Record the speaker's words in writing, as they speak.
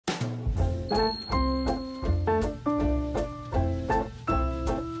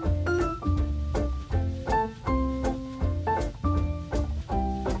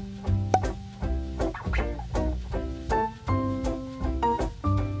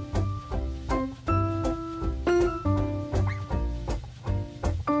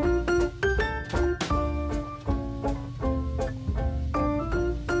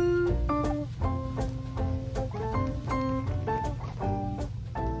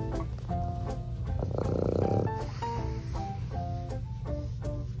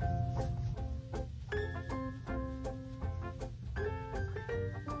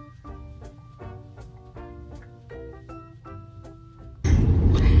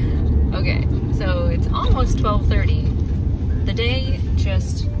Okay, so it's almost 12:30. The day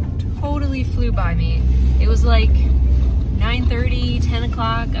just totally flew by me. It was like 9:30, 10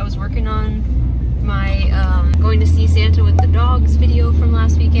 o'clock. I was working on my going to see Santa with the dogs video from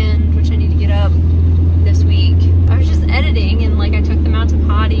last weekend, which I need to get up this week. I was just editing and like I took them out to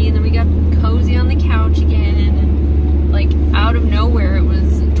potty and then we got cozy on the couch again, and like out of nowhere it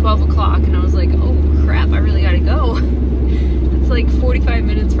was 12 o'clock and I was like, oh crap, I really gotta go. It's like 45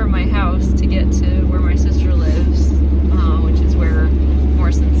 minutes from my house to get to where my sister lives, which is where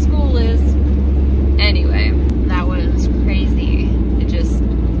Morrison's school is. Anyway, that was crazy. It just,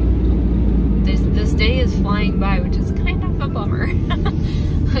 this day is flying by, which is kind of a bummer.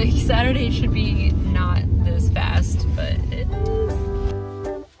 Like Saturday should be not this fast, but it is.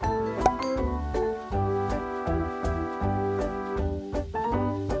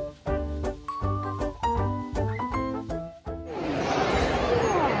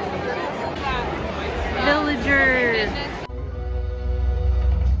 Villagers.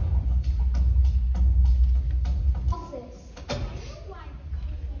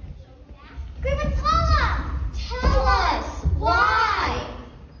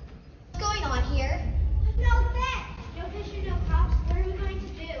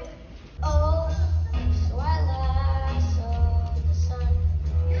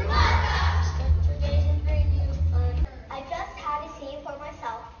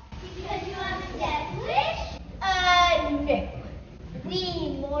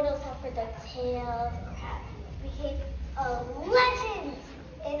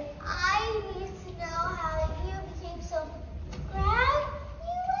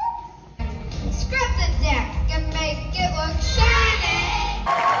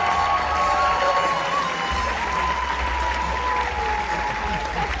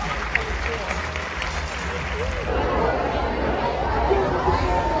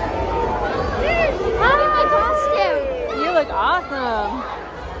 Awesome.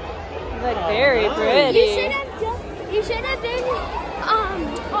 You look very pretty. You should have been on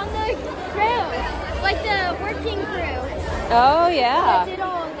the crew, like the working crew. Oh yeah. That did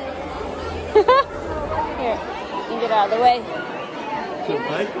all of it. Here, you can get out of the way.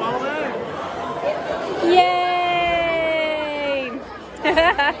 Yay! You did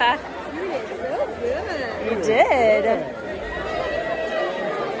so good. You did.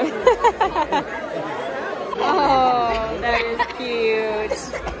 Oh, that is cute.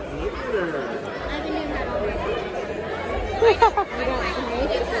 I've been doing that all day.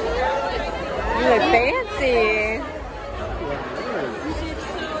 You look fancy. You did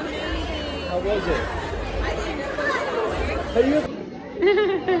so amazing. How was it?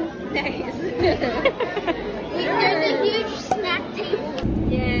 Nice. There's a huge snack table.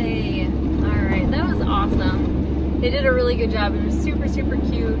 Yay. Alright, that was awesome. They did a really good job. It was super, super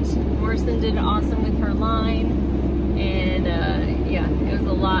cute. Morrison did awesome with her line. And yeah, it was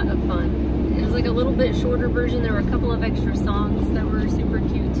a lot of fun. It was like a little bit shorter version. There were a couple of extra songs that were super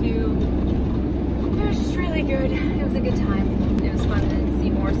cute too. It was just really good. It was a good time. It was fun to see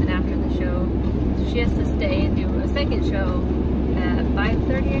Morrison after the show. So she has to stay and do a second show at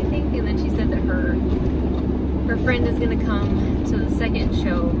 5:30, I think. And then she said that her friend is gonna come to the second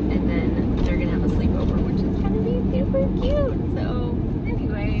show and then they're gonna have a sleepover, which is gonna be super cute. So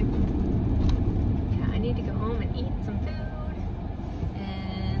anyway, yeah, I need to go home and eat some food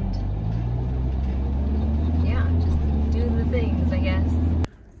and yeah, just do the things, I guess.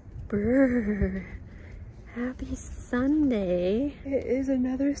 Brr. Happy Sunday. It is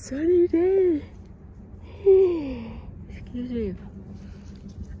another sunny day. Excuse me.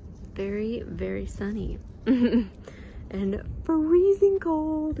 Very, very sunny. And freezing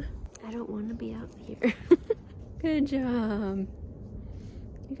cold. I don't want to be out here. Good job.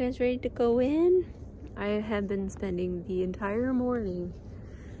 You guys ready to go in? I have been spending the entire morning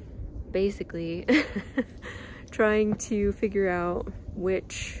basically trying to figure out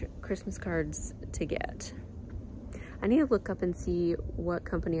which Christmas cards to get. I need to look up and see what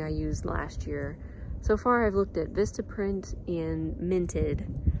company I used last year. So far I've looked at Vistaprint and Minted,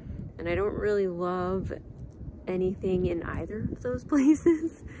 and I don't really love anything in either of those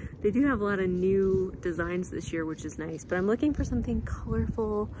places. They do have a lot of new designs this year, which is nice, but I'm looking for something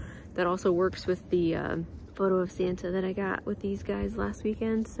colorful that also works with the photo of Santa that I got with these guys last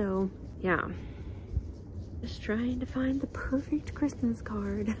weekend. So yeah, just trying to find the perfect Christmas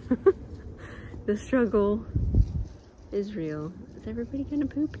card. The struggle is real. Is everybody gonna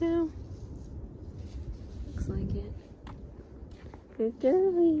poop now? Looks like it. Good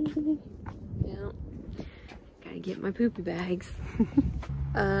girlie. Yeah. Gotta get my poopy bags.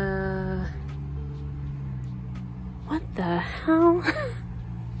 What the hell?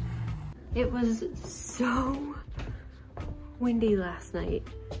 It was so windy last night,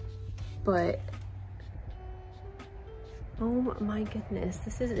 but oh my goodness,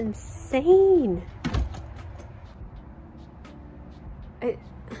 this is insane.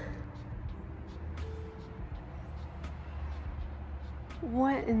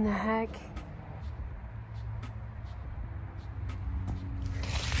 What in the heck?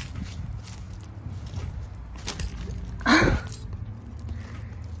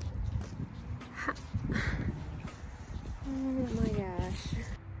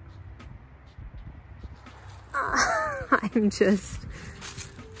 I'm just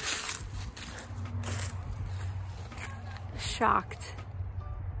shocked.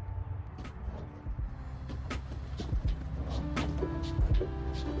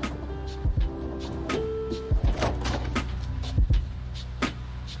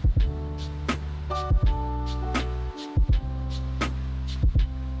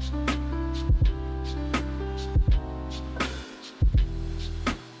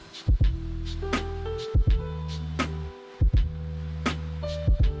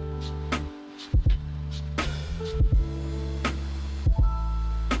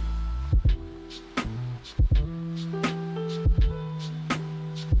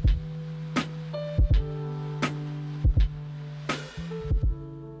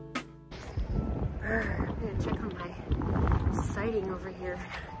 Over here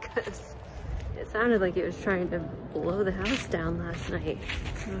because it sounded like it was trying to blow the house down last night.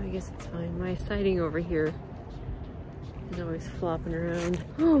 Oh, I guess it's fine. My siding over here is always flopping around.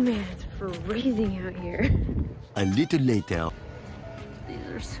 Oh man, it's freezing out here. A little later. These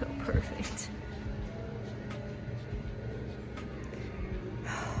are so perfect.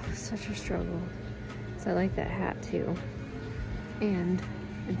 Oh, such a struggle. So I like that hat too. And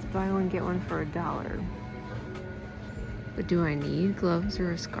it's buy one, get one for $1. But do I need gloves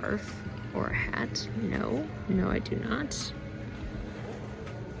or a scarf or a hat? No, no I do not.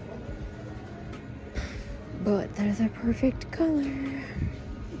 But they're the perfect color.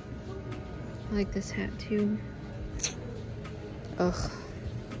 I like this hat too. Ugh.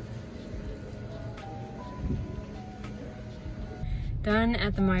 Done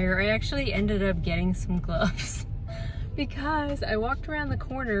at the Meijer. I actually ended up getting some gloves. Because I walked around the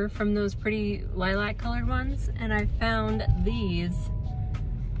corner from those pretty lilac colored ones and I found these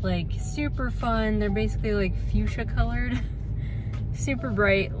like super fun. They're basically like fuchsia colored, super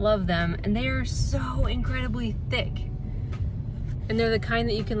bright, love them. And they are so incredibly thick. And they're the kind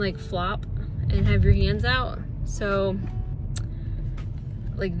that you can like flop and have your hands out. So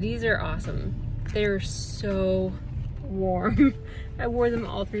like these are awesome. They're so warm. I wore them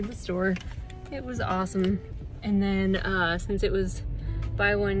all through the store. It was awesome. And then since it was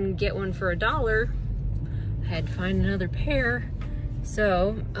buy one, get one for $1, I had to find another pair.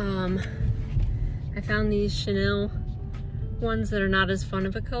 So I found these Chanel ones that are not as fun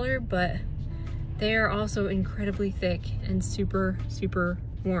of a color, but they are also incredibly thick and super, super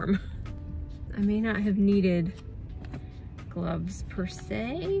warm. I may not have needed gloves per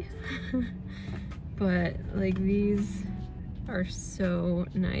se, but like these are so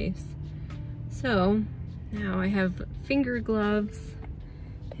nice. So now I have finger gloves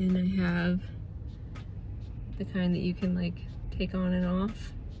and I have the kind that you can like take on and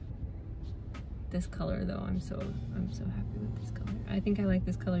off. This color though, I'm so happy with this color. I think I like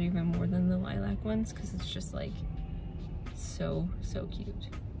this color even more than the lilac ones because it's just like so cute.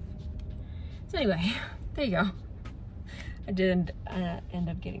 So anyway, there you go. I did end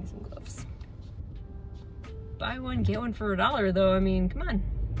up getting some gloves. Buy one, get one for $1 though. I mean, come on,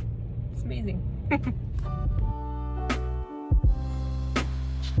 it's amazing.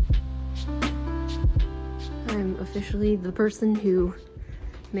 I'm officially the person who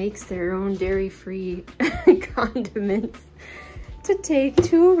makes their own dairy-free condiments to take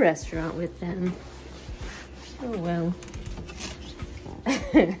to a restaurant with them. Oh well.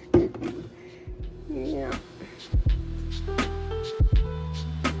 Yeah.